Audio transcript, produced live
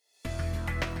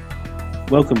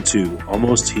Welcome to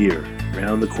Almost Here,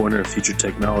 Round the Corner Future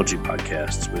Technology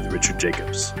podcasts with Richard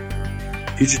Jacobs.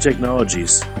 Future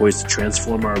technologies poised to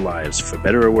transform our lives for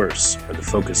better or worse are the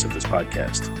focus of this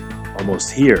podcast.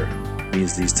 Almost here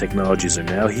means these technologies are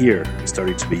now here and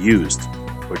starting to be used,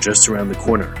 or just around the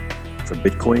corner, from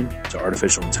Bitcoin to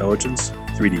artificial intelligence,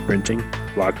 3D printing,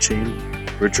 blockchain,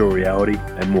 virtual reality,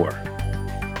 and more.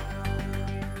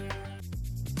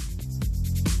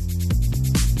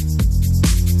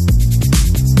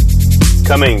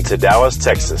 Coming to Dallas,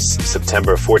 Texas,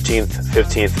 September 14th,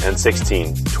 15th, and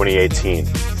 16th, 2018,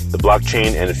 the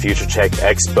Blockchain and Future Tech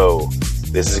Expo.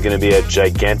 This is going to be a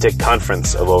gigantic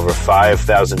conference of over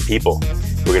 5,000 people.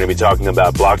 We're going to be talking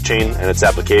about blockchain and its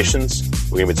applications.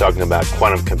 We're going to be talking about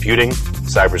quantum computing,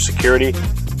 cybersecurity,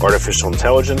 artificial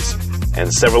intelligence,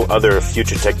 and several other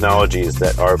future technologies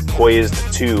that are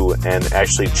poised to and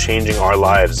actually changing our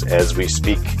lives as we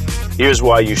speak. Here's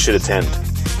why you should attend.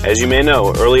 As you may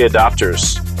know, early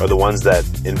adopters are the ones that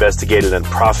investigated and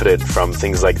profited from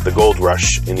things like the gold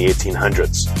rush in the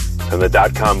 1800s, from the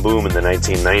dot-com boom in the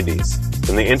 1990s,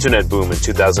 from the internet boom in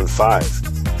 2005,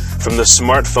 from the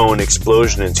smartphone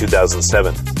explosion in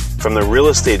 2007, from the real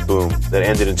estate boom that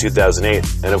ended in 2008,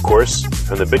 and of course,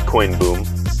 from the Bitcoin boom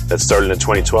that started in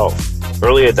 2012.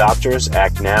 Early adopters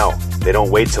act now. They don't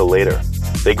wait till later.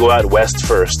 They go out west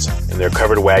first. In their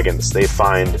covered wagons, they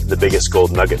find the biggest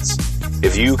gold nuggets.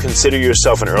 If you consider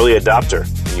yourself an early adopter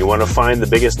and you want to find the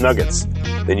biggest nuggets,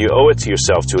 then you owe it to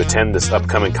yourself to attend this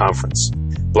upcoming conference.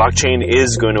 Blockchain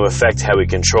is going to affect how we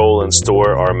control and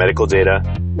store our medical data,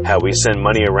 how we send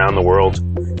money around the world,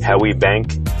 how we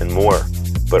bank, and more.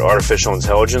 But artificial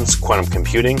intelligence, quantum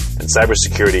computing, and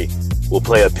cybersecurity will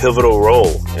play a pivotal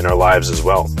role in our lives as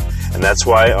well. And that's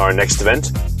why our next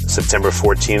event, September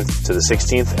 14th to the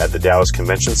 16th at the Dallas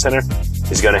Convention Center,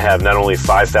 is going to have not only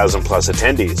 5,000 plus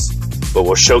attendees, but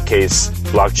will showcase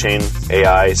blockchain,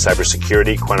 AI,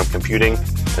 cybersecurity, quantum computing,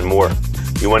 and more.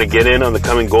 You want to get in on the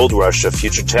coming gold rush of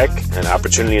future tech and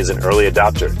opportunity as an early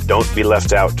adopter. Don't be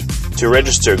left out. To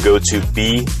register, go to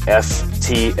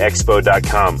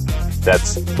bftexpo.com.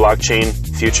 That's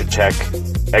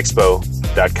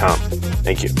blockchainfuturetechexpo.com.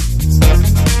 Thank you.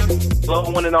 Hello,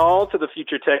 one and all, to the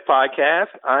Future Tech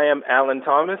Podcast. I am Alan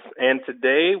Thomas, and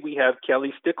today we have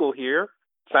Kelly Stickle here,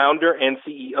 founder and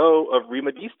CEO of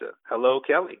Remadista. Hello,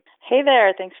 Kelly. Hey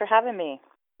there. Thanks for having me.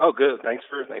 Oh, good. Thanks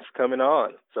for coming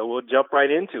on. So we'll jump right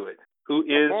into it. Who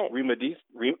is Remadista?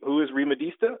 Who is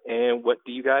Remadista, and what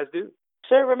do you guys do?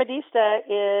 Sure. Remadista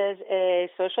is a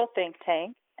social think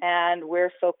tank, and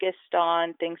we're focused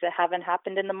on things that haven't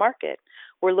happened in the market.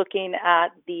 We're looking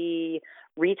at the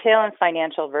retail and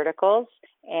financial verticals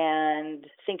and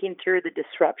thinking through the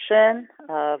disruption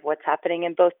of what's happening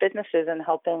in both businesses and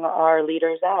helping our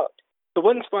leaders out. So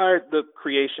what inspired the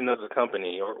creation of the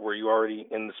company? Or were you already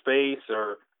in the space?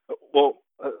 Or, well,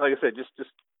 like I said, just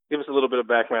give us a little bit of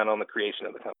background on the creation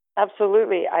of the company.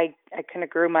 Absolutely. I kind of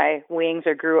grew my wings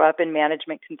or grew up in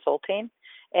management consulting,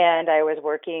 and I was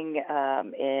working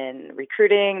in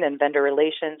recruiting, then vendor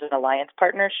relations and alliance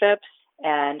partnerships,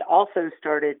 and also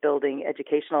started building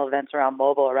educational events around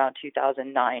mobile around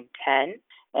 2009-10,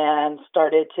 and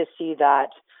started to see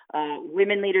that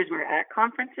women leaders were at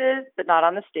conferences, but not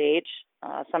on the stage,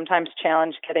 sometimes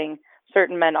challenged getting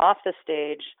certain men off the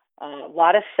stage, a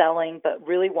lot of selling, but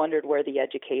really wondered where the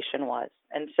education was.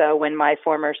 And so when my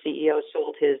former CEO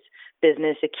sold his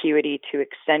business Acuity to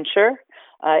Accenture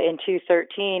in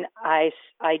 2013, I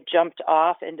jumped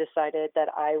off and decided that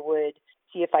I would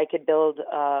see if I could build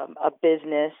a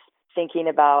business thinking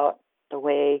about the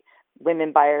way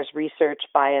women buyers research,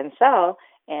 buy, and sell,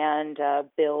 and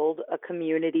build a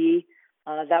community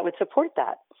that would support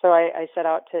that. So I set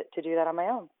out to do that on my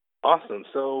own. Awesome.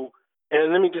 So,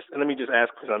 and let me just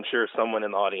ask, because I'm sure someone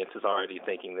in the audience is already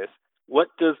thinking this.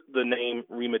 What does the name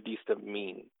Remadista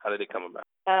mean? How did it come about?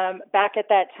 Back at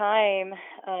that time,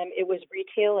 it was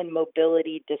retail and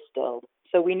mobility distilled.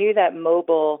 So we knew that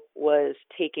mobile was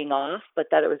taking off, but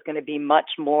that it was going to be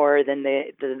much more than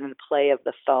the play of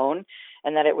the phone,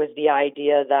 and that it was the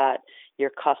idea that your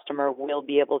customer will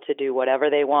be able to do whatever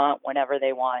they want, whenever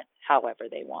they want, however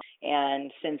they want.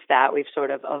 And since that, we've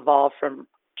sort of evolved from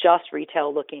just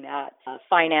retail looking at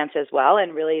finance as well,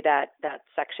 and really that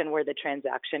section where the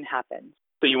transaction happens.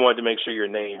 So you wanted to make sure your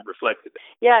name reflected that.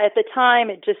 Yeah, at the time,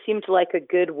 it just seemed like a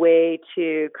good way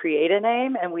to create a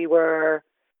name, and we were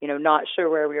not sure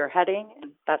where we were heading,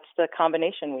 and that's the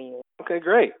combination we used. Okay,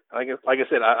 great. Like I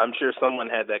said, I'm sure someone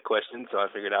had that question, so I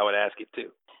figured I would ask it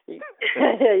too.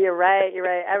 You're right.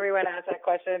 Everyone asks that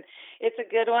question. It's a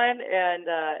good one, and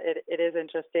it is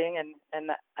interesting,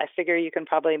 and I figure you can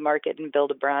probably market and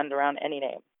build a brand around any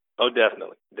name. Oh,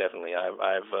 definitely, definitely.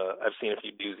 I've seen a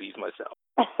few doozies myself.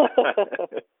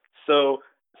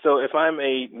 So if I'm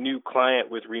a new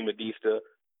client with Remadista,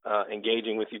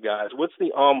 engaging with you guys, what's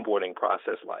the onboarding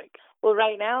process like? Well,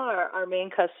 right now, our main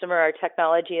customer are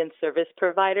technology and service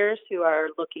providers who are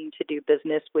looking to do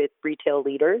business with retail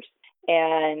leaders.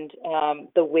 And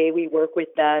the way we work with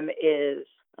them is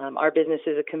our business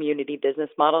is a community business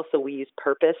model, so we use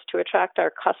purpose to attract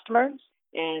our customers.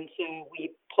 And so we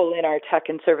pull in our tech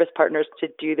and service partners to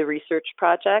do the research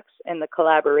projects and the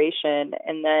collaboration.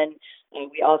 And then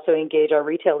we also engage our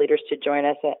retail leaders to join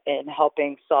us in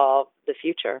helping solve the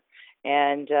future.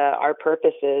 And our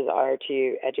purposes are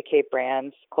to educate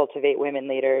brands, cultivate women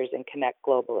leaders, and connect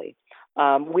globally.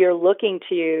 We are looking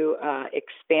to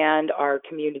expand our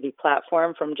community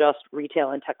platform from just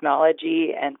retail and technology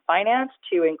and finance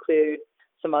to include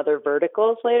some other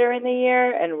verticals later in the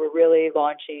year. And we're really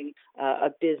launching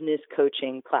a business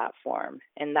coaching platform.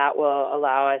 And that will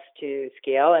allow us to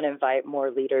scale and invite more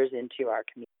leaders into our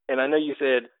community. And I know you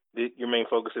said that your main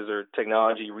focuses are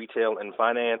technology, retail, and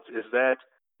finance.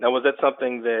 Was that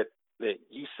something that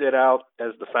you set out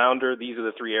as the founder? These are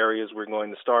the three areas we're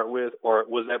going to start with, or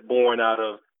was that born out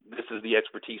of this is the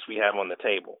expertise we have on the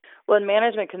table? Well, in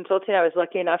management consulting, I was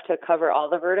lucky enough to cover all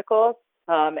the verticals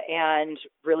and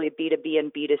really B2B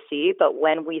and B2C. But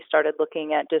when we started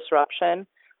looking at disruption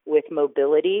with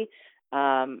mobility,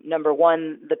 number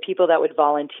one, the people that would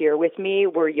volunteer with me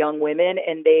were young women,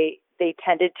 and they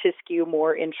tended to skew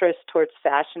more interest towards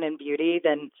fashion and beauty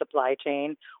than supply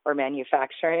chain or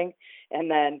manufacturing.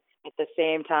 And then at the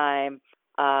same time,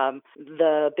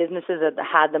 the businesses that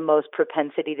had the most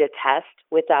propensity to test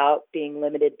without being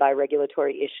limited by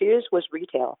regulatory issues was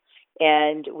retail.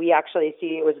 And we actually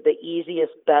see it was the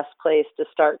easiest, best place to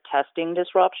start testing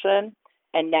disruption.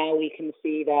 And now we can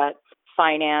see that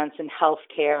finance and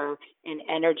healthcare and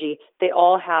energy, they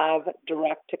all have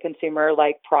direct-to-consumer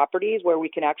like properties where we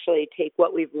can actually take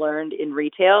what we've learned in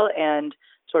retail and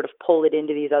sort of pull it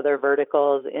into these other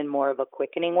verticals in more of a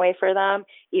quickening way for them,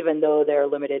 even though they're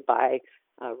limited by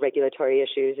regulatory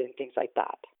issues and things like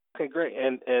that. Okay, great.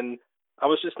 And I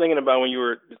was just thinking about when you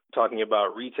were talking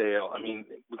about retail, I mean,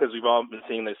 because we've all been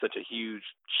seeing there's such a huge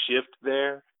shift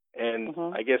there. And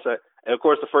I guess, and of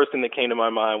course, the first thing that came to my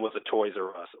mind was a Toys R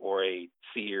Us or a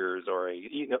Sears or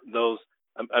those.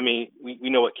 I mean, we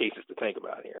know what cases to think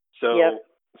about here. So,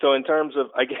 So in terms of,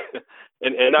 I guess,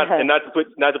 and not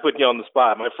to put you on the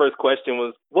spot, my first question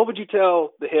was, what would you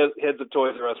tell the heads of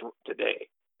Toys R Us today?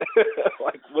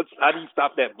 How do you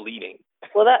stop that bleeding?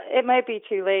 Well, it might be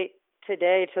too late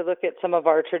today to look at some of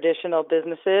our traditional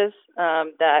businesses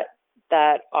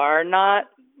that are not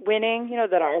winning,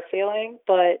 that are failing.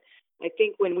 But I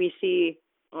think when we see,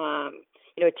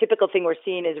 a typical thing we're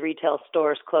seeing is retail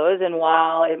stores close. And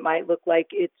while it might look like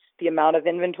it's the amount of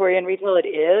inventory in retail, it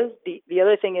is. The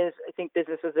other thing is I think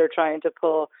businesses are trying to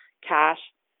pull cash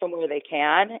from where they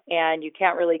can. And you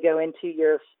can't really go into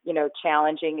your,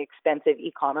 challenging, expensive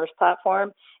e-commerce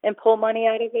platform and pull money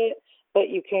out of it. But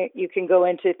you can go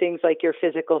into things like your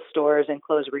physical stores and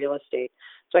close real estate.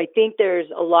 So I think there's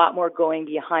a lot more going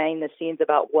behind the scenes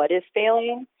about what is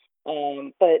failing.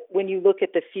 But when you look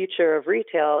at the future of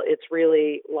retail, it's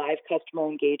really live customer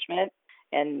engagement.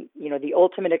 And, the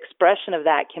ultimate expression of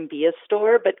that can be a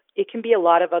store, but it can be a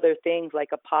lot of other things like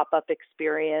a pop-up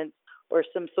experience or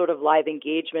some sort of live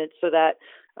engagement so that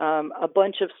a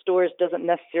bunch of stores doesn't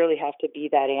necessarily have to be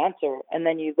that answer. And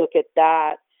then you look at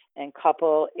that and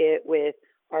couple it with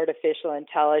artificial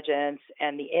intelligence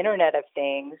and the Internet of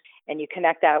Things, and you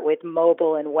connect that with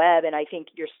mobile and web, and I think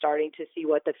you're starting to see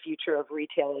what the future of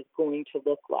retail is going to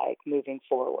look like moving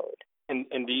forward. And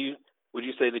would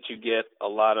you say that you get a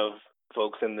lot of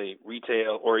folks in the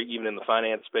retail or even in the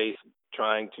finance space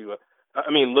trying to,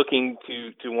 looking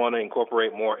to want to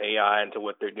incorporate more AI into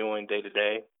what they're doing day to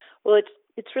day? Well,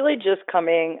 it's really just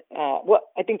coming.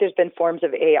 I think there's been forms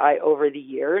of AI over the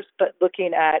years, but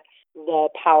looking at the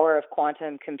power of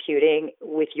quantum computing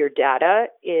with your data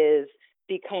is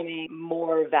becoming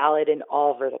more valid in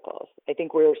all verticals. I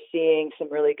think we're seeing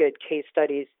some really good case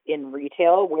studies in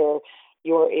retail where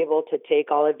you're able to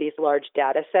take all of these large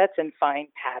data sets and find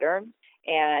patterns,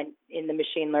 and in the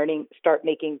machine learning start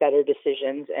making better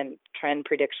decisions and trend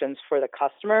predictions for the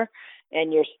customer.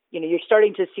 And you're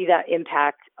starting to see that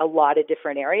impact a lot of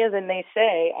different areas. And they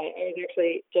say, I was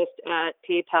actually just at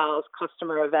PayPal's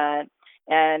customer event,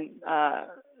 and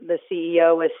the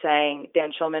CEO was saying,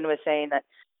 Dan Schulman was saying that,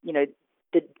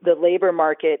 the labor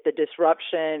market, the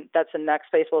disruption, that's the next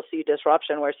place we'll see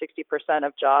disruption where 60%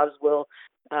 of jobs will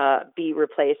be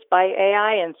replaced by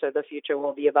AI. And so the future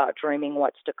will be about dreaming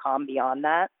what's to come beyond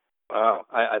that. Wow,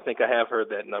 I think I have heard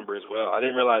that number as well. I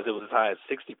didn't realize it was as high as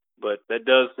 60, but that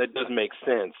does make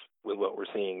sense with what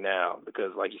we're seeing now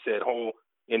because, like you said, whole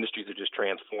industries are just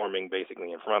transforming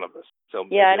basically in front of us. So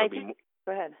Yeah, and I think,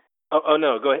 go ahead. Oh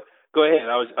no, go ahead. Go ahead.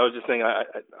 I was just saying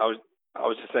I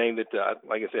was just saying that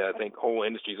like I said, I think whole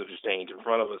industries will just change in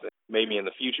front of us. Maybe in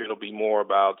the future it'll be more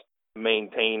about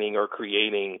maintaining or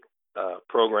creating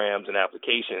programs and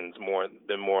applications more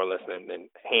or less than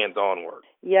hands-on work.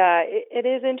 Yeah, it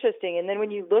is interesting. And then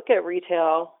when you look at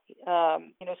retail,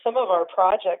 some of our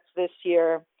projects this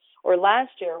year or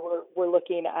last year, we're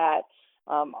looking at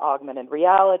augmented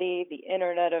reality, the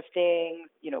Internet of Things,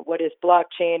 what is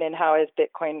blockchain and how is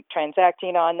Bitcoin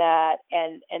transacting on that?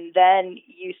 And then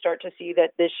you start to see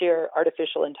that this year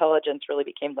artificial intelligence really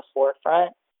became the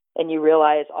forefront. And you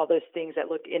realize all those things that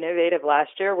looked innovative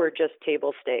last year were just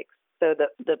table stakes. So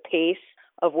the pace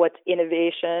of what's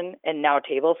innovation and now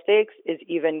table stakes is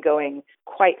even going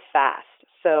quite fast.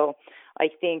 So I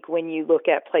think when you look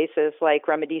at places like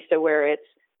Remedista, where it's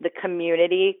the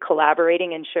community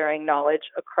collaborating and sharing knowledge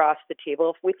across the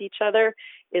table with each other,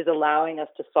 is allowing us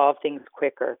to solve things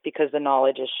quicker because the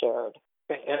knowledge is shared.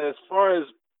 And as far as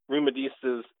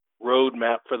Remedista's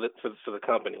roadmap for the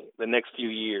company, the next few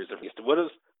years, what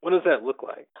does that look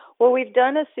like? Well, we've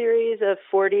done a series of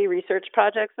 40 research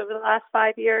projects over the last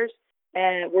 5 years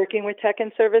and working with tech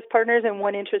and service partners. And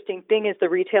one interesting thing is the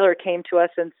retailer came to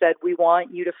us and said, we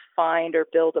want you to find or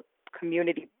build a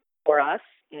community for us.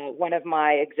 One of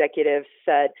my executives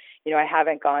said, I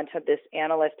haven't gone to this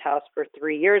analyst house for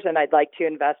 3 years, and I'd like to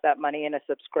invest that money in a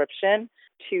subscription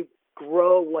to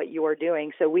grow what you're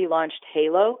doing. So we launched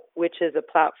Halo, which is a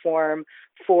platform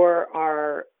for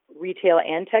our retail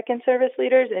and tech and service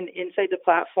leaders. And inside the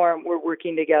platform, we're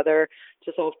working together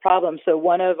to solve problems. So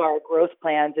one of our growth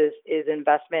plans is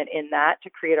investment in that to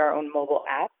create our own mobile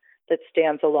app that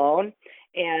stands alone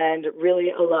and really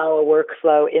allow a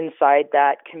workflow inside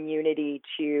that community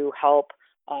to help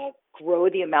grow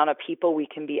the amount of people we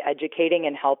can be educating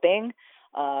and helping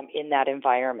in that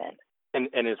environment. And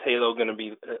is Halo going to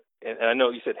be, and I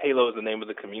know you said Halo is the name of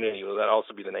the community, will that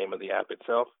also be the name of the app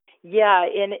itself? Yeah,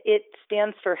 and it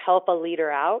stands for Help a Leader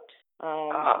Out.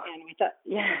 And I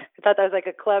thought that was like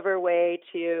a clever way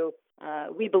to,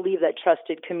 we believe that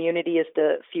trusted community is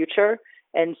the future.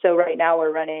 And so right now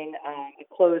we're running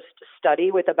a closed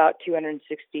study with about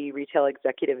 260 retail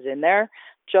executives in there,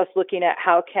 just looking at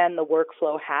how can the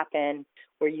workflow happen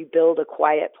where you build a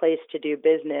quiet place to do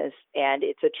business and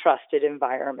it's a trusted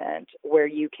environment where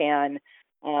you can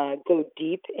go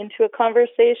deep into a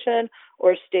conversation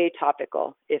or stay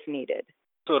topical if needed.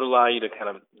 So it allow you to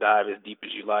kind of dive as deep as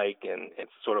you like, and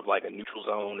it's sort of like a neutral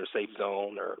zone or safe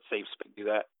zone or safe space to do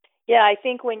that. Yeah, I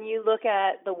think when you look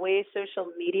at the way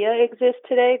social media exists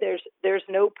today, there's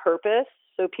no purpose,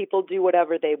 so people do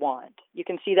whatever they want. You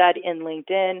can see that in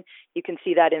LinkedIn. You can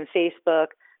see that in Facebook.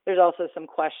 There's also some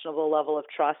questionable level of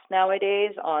trust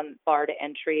nowadays on bar to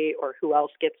entry or who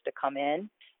else gets to come in.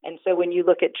 And so when you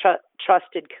look at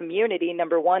trusted community,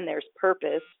 number one, there's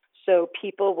purpose. So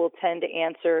people will tend to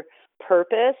answer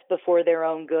purpose before their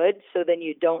own good. So then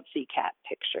you don't see cat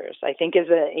pictures, I think is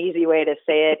an easy way to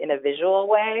say it in a visual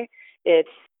way. It's,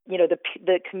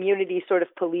 the community sort of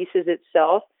polices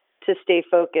itself to stay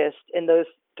focused. And those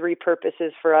three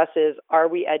purposes for us is, are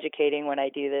we educating when I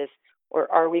do this? Or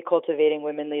are we cultivating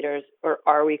women leaders? Or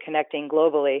are we connecting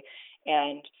globally?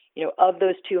 And of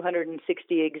those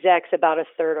 260 execs, about a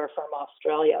third are from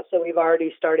Australia. So we've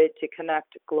already started to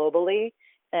connect globally.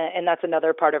 And that's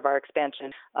another part of our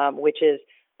expansion, which is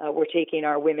we're taking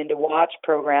our Women to Watch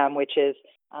program, which is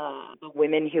the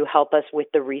women who help us with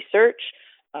the research.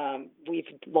 We've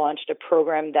launched a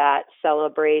program that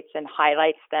celebrates and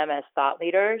highlights them as thought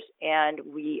leaders. And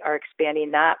we are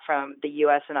expanding that from the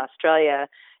U.S. and Australia.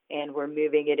 And we're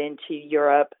moving it into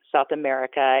Europe, South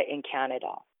America, and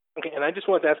Canada. Okay, and I just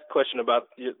wanted to ask a question about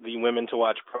the Women to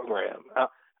Watch program.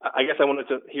 I guess I wanted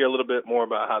to hear a little bit more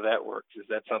about how that works. Is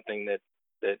that something that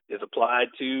is applied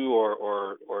to,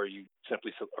 or are you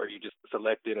just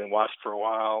selected and watched for a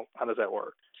while? How does that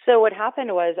work? So what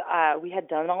happened was we had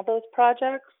done all those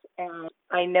projects, and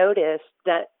I noticed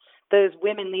that those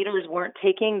women leaders weren't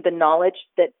taking the knowledge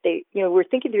that they, we're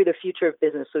thinking through the future of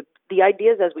business. So the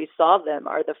ideas as we solve them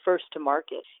are the first to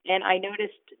market. And I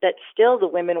noticed that still the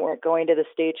women weren't going to the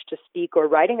stage to speak or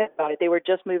writing about it. They were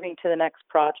just moving to the next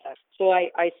project. So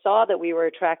I saw that we were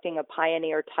attracting a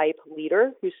pioneer type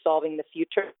leader who's solving the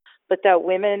future, but that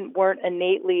women weren't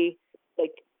innately,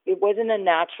 it wasn't a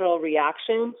natural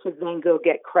reaction to then go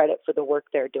get credit for the work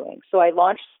they're doing. So I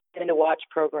launched the Watch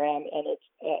program, and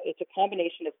it's a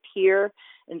combination of peer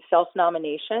and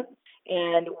self-nomination.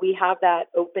 And we have that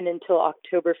open until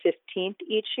October 15th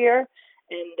each year.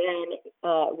 And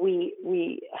then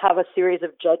we have a series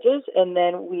of judges, and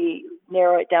then we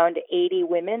narrow it down to 80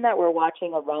 women that we're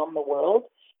watching around the world.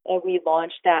 And we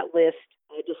launched that list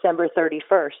December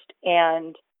 31st.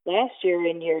 And last year,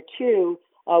 in year two,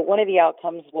 one of the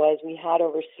outcomes was we had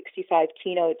over 65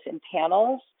 keynotes and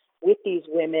panels with these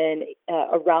women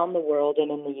around the world and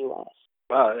in the U.S.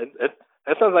 Wow,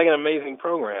 that sounds like an amazing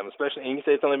program, especially, and you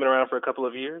say it's only been around for a couple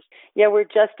of years? Yeah, we're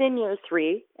just in year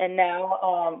three, and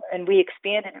now, and we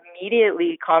expanded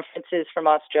immediately. Conferences from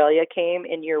Australia came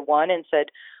in year one and said,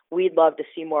 we'd love to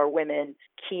see more women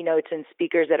keynotes and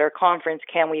speakers at our conference.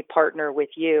 Can we partner with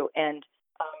you? And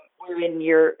we're in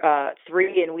year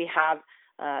three, and we have,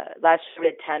 last year we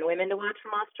had 10 women to watch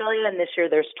from Australia, and this year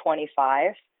there's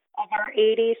 25 of our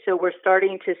 80. So we're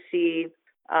starting to see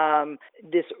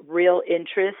this real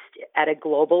interest at a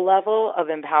global level of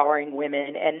empowering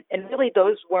women. And really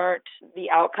those weren't the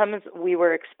outcomes we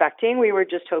were expecting. We were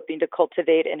just hoping to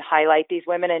cultivate and highlight these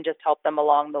women and just help them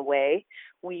along the way.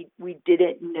 We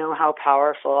didn't know how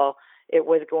powerful it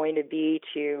was going to be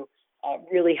to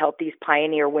really help these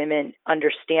pioneer women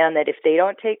understand that if they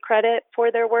don't take credit for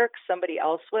their work, somebody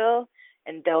else will,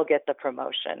 and they'll get the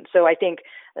promotion. So I think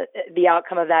the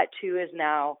outcome of that too is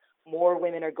now more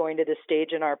women are going to the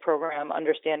stage in our program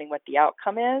understanding what the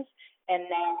outcome is. And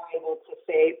now we're able to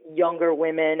say younger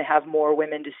women have more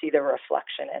women to see their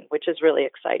reflection in, which is really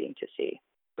exciting to see.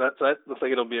 So that looks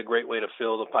like it'll be a great way to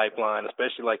fill the pipeline,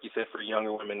 especially like you said, for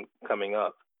younger women coming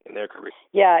up in their career.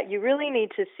 Yeah, you really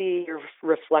need to see your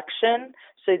reflection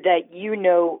so that you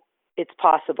know it's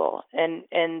possible.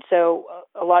 And so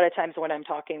a lot of times when I'm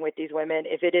talking with these women,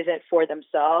 if it isn't for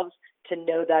themselves, to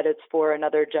know that it's for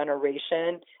another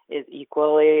generation is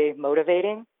equally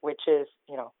motivating, which is,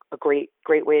 a great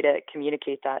way to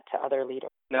communicate that to other leaders.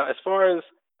 Now, as far as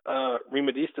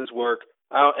Remedista's work,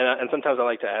 and sometimes I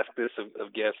like to ask this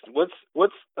of guests,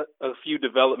 what's a few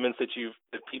developments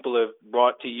that people have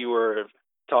brought to you or have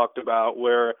talked about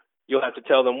where you'll have to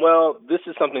tell them, well, this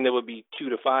is something that would be 2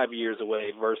 to 5 years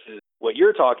away versus what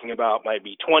you're talking about might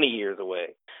be 20 years away?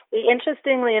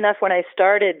 Interestingly enough, when I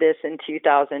started this in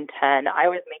 2010, I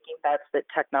was making bets that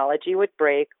technology would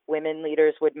break, women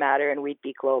leaders would matter, and we'd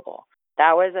be global.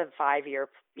 That was a 5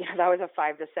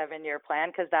 to 7 year plan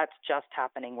because that's just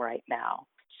happening right now.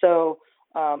 So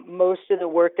most of the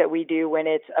work that we do when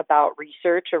it's about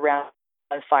research around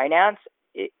finance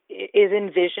is in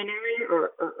visionary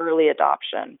or early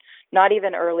adoption, not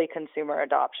even early consumer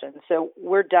adoption. So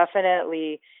we're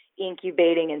definitely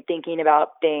incubating and thinking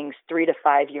about things 3 to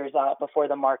 5 years out before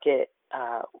the market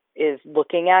is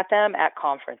looking at them at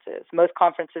conferences. Most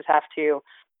conferences have to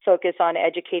focus on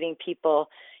educating people.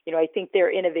 I think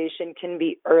their innovation can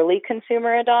be early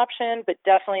consumer adoption, but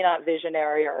definitely not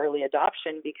visionary or early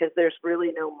adoption because there's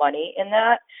really no money in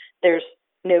that. There's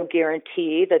no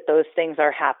guarantee that those things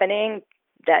are happening,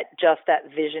 that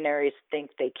visionaries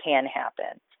think they can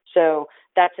happen. So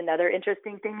that's another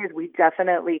interesting thing is we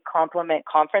definitely complement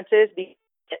conferences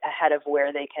ahead of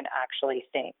where they can actually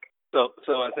think. So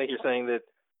I think you're saying that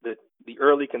the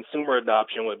early consumer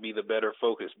adoption would be the better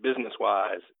focus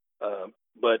business-wise,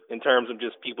 but in terms of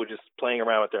just people just playing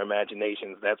around with their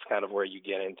imaginations, that's kind of where you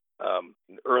get into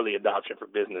early adoption for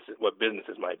businesses, what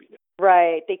businesses might be doing.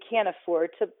 Right. They can't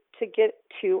afford to get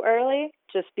too early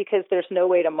just because there's no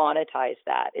way to monetize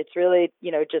that. It's really,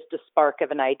 just a spark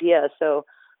of an idea. So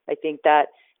I think that's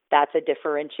a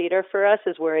differentiator for us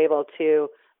is we're able to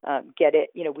get it.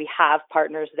 We have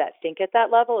partners that think at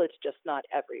that level. It's just not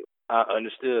everywhere.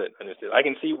 Understood. I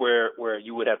can see where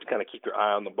you would have to kind of keep your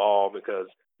eye on the ball because,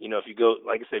 if you go,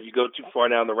 like I said, if you go too far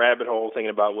down the rabbit hole thinking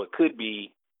about what could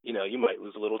be, you might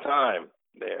lose a little time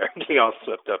there, getting all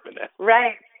swept up in that.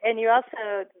 Right. And you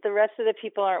also, the rest of the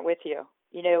people aren't with you,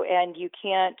 and you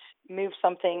can't move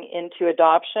something into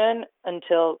adoption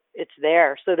until it's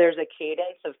there. So there's a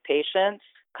cadence of patience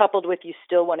coupled with you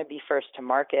still want to be first to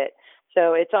market.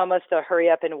 So it's almost a hurry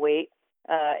up and wait.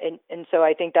 And so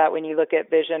I think that when you look at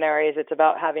visionaries, it's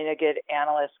about having a good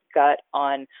analyst gut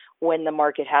on when the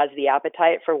market has the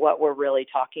appetite for what we're really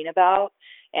talking about.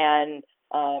 And,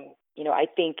 I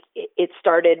think it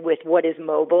started with what is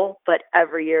mobile, but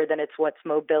every year then it's what's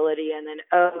mobility. And then,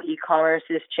 e-commerce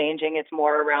is changing. It's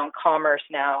more around commerce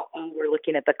now. We're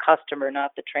looking at the customer,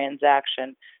 not the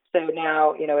transaction. So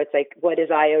now, it's like, what is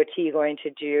IoT going to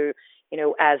do,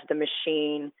 as the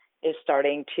machine is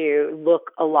starting to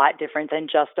look a lot different than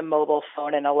just a mobile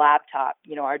phone and a laptop.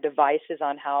 Our devices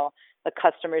on how a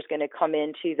customer is going to come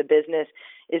into the business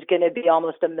is going to be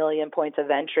almost 1 million points of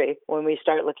entry when we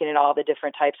start looking at all the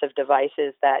different types of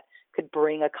devices that could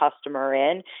bring a customer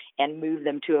in and move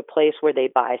them to a place where they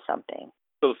buy something.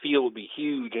 So the field would be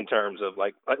huge in terms of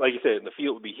like you said, the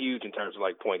field would be huge in terms of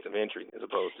like points of entry as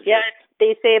opposed to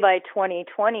they say by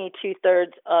 2020, 2/3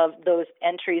 of those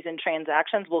entries and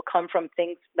transactions will come from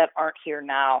things that aren't here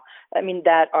now. I mean,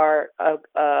 that are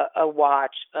a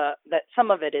watch. That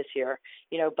some of it is here,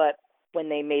 but when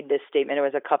they made this statement, it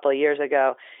was a couple of years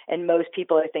ago, and most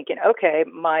people are thinking, okay,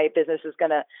 my business is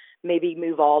going to maybe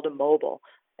move all to mobile.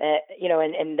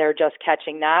 And they're just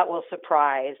catching that. Well,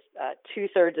 surprise,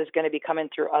 2/3 is going to be coming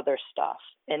through other stuff.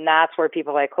 And that's where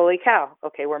people are like, holy cow,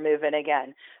 okay, we're moving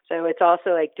again. So it's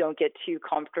also like, don't get too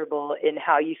comfortable in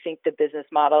how you think the business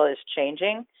model is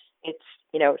changing. It's,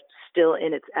 still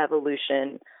in its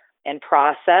evolution and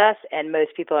process. And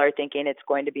most people are thinking it's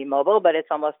going to be mobile, but it's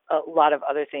almost a lot of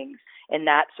other things. And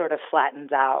that sort of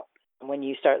flattens out when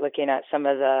you start looking at some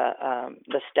of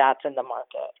the stats in the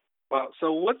market. Wow.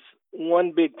 So what's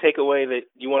one big takeaway that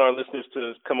you want our listeners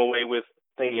to come away with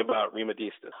thinking about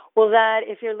Rimadista? Well, that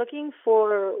if you're looking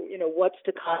for, what's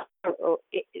to come,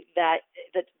 that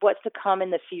what's to come in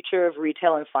the future of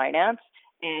retail and finance,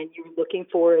 and you're looking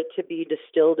for it to be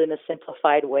distilled in a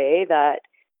simplified way that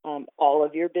all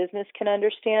of your business can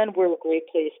understand, we're a great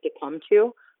place to come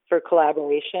to for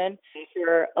collaboration.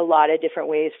 There are a lot of different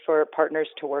ways for partners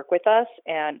to work with us,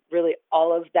 and really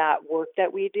all of that work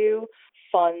that we do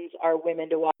funds our Women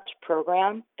to Watch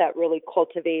program that really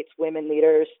cultivates women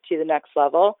leaders to the next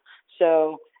level.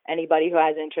 So anybody who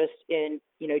has interest in,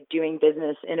 doing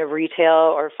business in a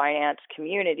retail or finance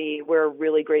community, we're a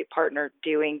really great partner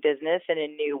doing business in a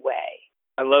new way.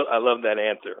 I love that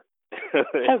answer.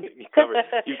 you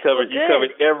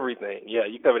covered everything. Yeah,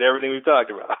 you covered everything we've talked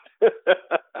about.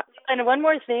 And one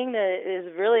more thing that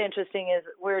is really interesting is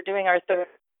we're doing our third in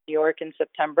New York in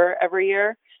September every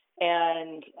year.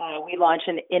 And we launch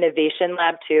an innovation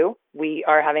lab too. We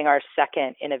are having our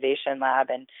second innovation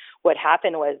lab. And what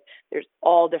happened was there's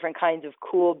all different kinds of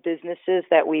cool businesses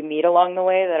that we meet along the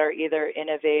way that are either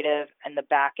innovative in the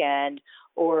back end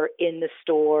or in the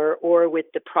store or with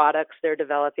the products they're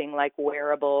developing, like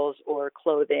wearables or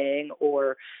clothing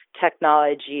or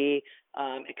technology,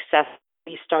 accessories.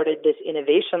 We started this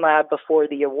innovation lab before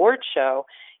the award show.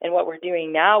 And what we're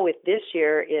doing now with this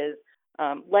year is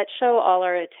let's show all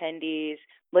our attendees,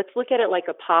 let's look at it like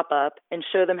a pop-up and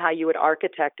show them how you would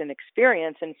architect an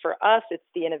experience. And for us, it's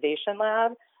the innovation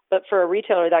lab. But for a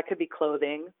retailer, that could be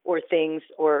clothing or things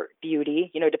or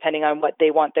beauty, depending on what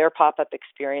they want their pop-up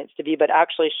experience to be, but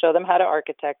actually show them how to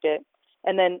architect it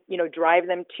and then, drive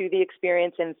them to the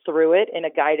experience and through it in a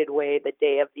guided way the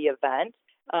day of the event,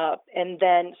 and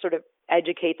then sort of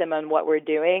educate them on what we're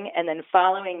doing. And then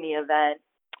following the event,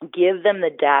 give them the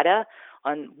data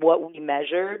on what we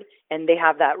measured, and they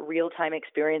have that real-time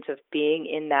experience of being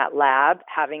in that lab,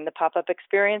 having the pop-up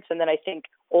experience. And then I think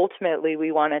ultimately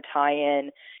we want to tie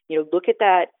in, look at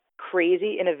that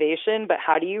crazy innovation, but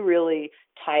how do you really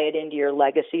tie it into your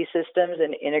legacy systems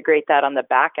and integrate that on the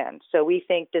back end? So we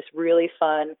think this really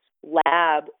fun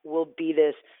lab will be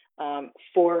this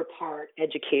 4-part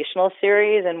educational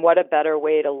series, and what a better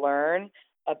way to learn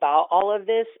about all of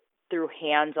this through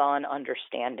hands-on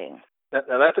understanding.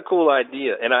 Now that's a cool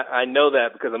idea, and I know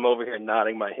that because I'm over here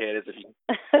nodding my head as if you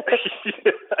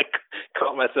I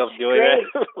caught myself doing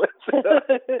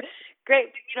that. Great.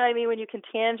 When you can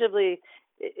tangibly,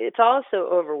 it's also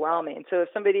overwhelming. So if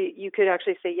somebody, you could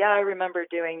actually say, yeah, I remember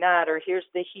doing that, or here's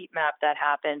the heat map that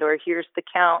happened, or here's the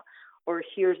count, or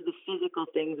here's the physical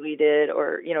things we did,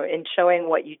 or, in showing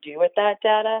what you do with that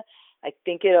data, I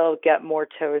think it'll get more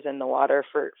toes in the water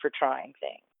for trying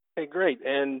things. Okay, great.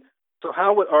 And so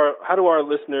how do our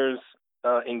listeners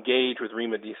engage with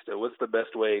Rimadista? What's the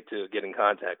best way to get in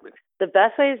contact with you? The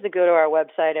best way is to go to our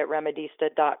website at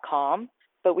Rimadista.com,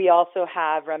 but we also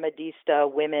have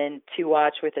Rimadista Women to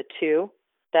Watch with a 2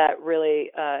 that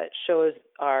really shows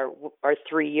our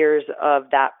 3 years of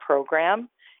that program.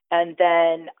 And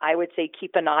then I would say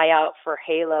keep an eye out for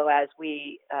Halo as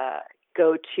we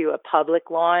go to a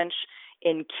public launch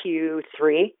in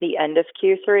Q3, the end of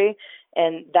Q3.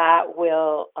 And that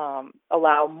will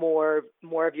allow more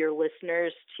of your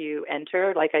listeners to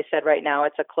enter. Like I said, right now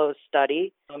it's a closed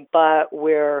study, but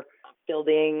we're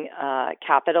building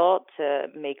capital to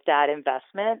make that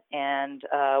investment. And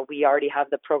we already have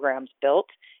the programs built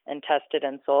and tested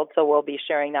and sold. So we'll be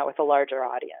sharing that with a larger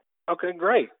audience. Okay,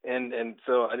 great. And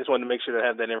so I just wanted to make sure to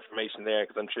have that information there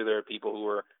because I'm sure there are people who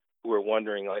are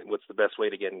wondering, like, what's the best way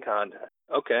to get in contact.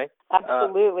 Okay.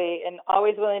 Absolutely. And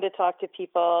always willing to talk to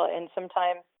people. And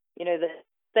sometimes, the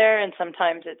there, and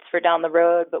sometimes it's for down the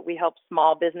road, but we help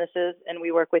small businesses and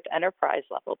we work with enterprise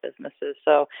level businesses.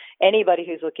 So anybody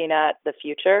who's looking at the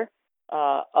future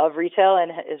of retail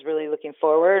and is really looking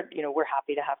forward, we're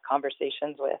happy to have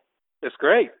conversations with. That's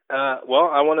great. Well,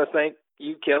 I want to thank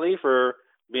you, Kelly, for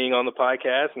being on the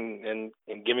podcast and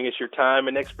giving us your time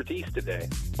and expertise today.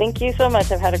 Thank you so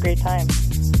much. I've had a great time.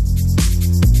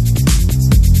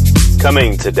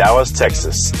 Coming to Dallas,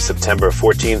 Texas, September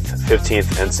 14th,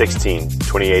 15th, and 16th,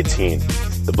 2018,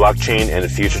 the Blockchain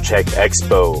and Future Tech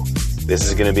Expo. This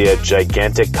is going to be a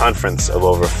gigantic conference of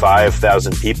over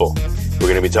 5,000 people. We're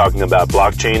going to be talking about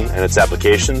blockchain and its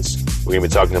applications. We're going to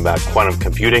be talking about quantum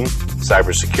computing,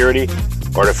 cybersecurity,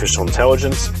 artificial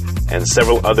intelligence, and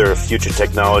several other future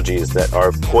technologies that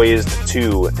are poised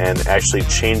to and actually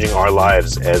changing our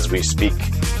lives as we speak.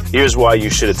 Here's why you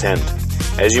should attend.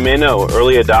 As you may know,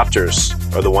 early adopters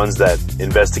are the ones that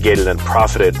investigated and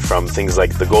profited from things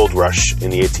like the gold rush in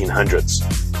the 1800s,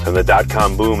 from the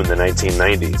dot-com boom in the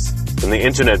 1990s, from the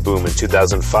internet boom in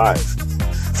 2005,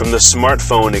 from the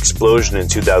smartphone explosion in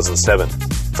 2007,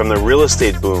 from the real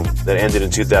estate boom that ended in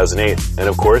 2008, and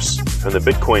of course, from the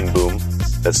Bitcoin boom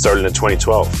that started in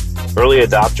 2012. Early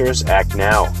adopters act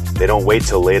now. They don't wait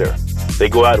till later. They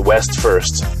go out west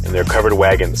first. In their covered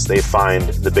wagons, they find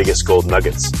the biggest gold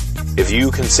nuggets. If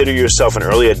you consider yourself an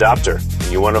early adopter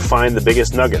and you want to find the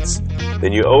biggest nuggets,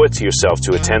 then you owe it to yourself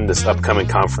to attend this upcoming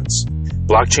conference.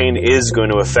 Blockchain is going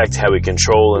to affect how we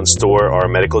control and store our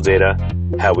medical data,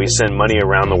 how we send money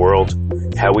around the world,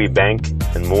 how we bank,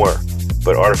 and more.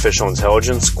 But artificial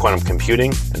intelligence, quantum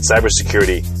computing, and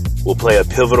cybersecurity will play a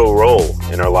pivotal role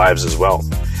in our lives as well.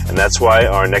 And that's why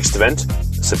our next event,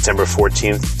 September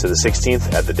 14th to the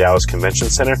 16th at the Dallas Convention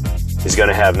Center, is going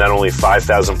to have not only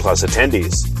 5,000 plus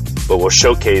attendees, but will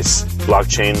showcase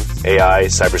blockchain, AI,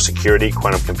 cybersecurity,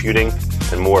 quantum computing,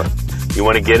 and more. You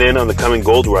want to get in on the coming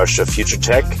gold rush of future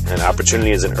tech and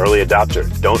opportunity as an early adopter.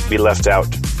 Don't be left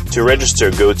out. To register,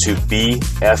 go to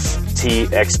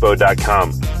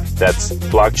bftexpo.com. That's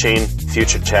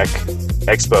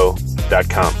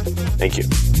blockchainfuturetechexpo.com. Thank you.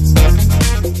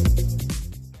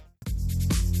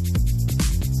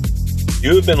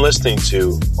 You have been listening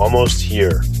to Almost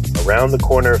Here, Around the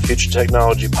Corner Future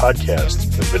Technology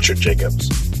podcast with Richard Jacobs.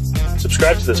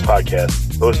 Subscribe to this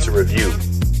podcast, post a review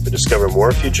to discover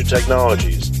more future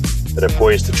technologies that are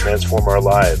poised to transform our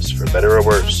lives for better or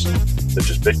worse,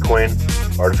 such as Bitcoin,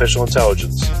 artificial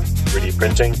intelligence, 3D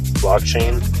printing,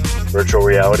 blockchain, virtual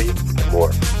reality, and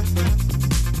more.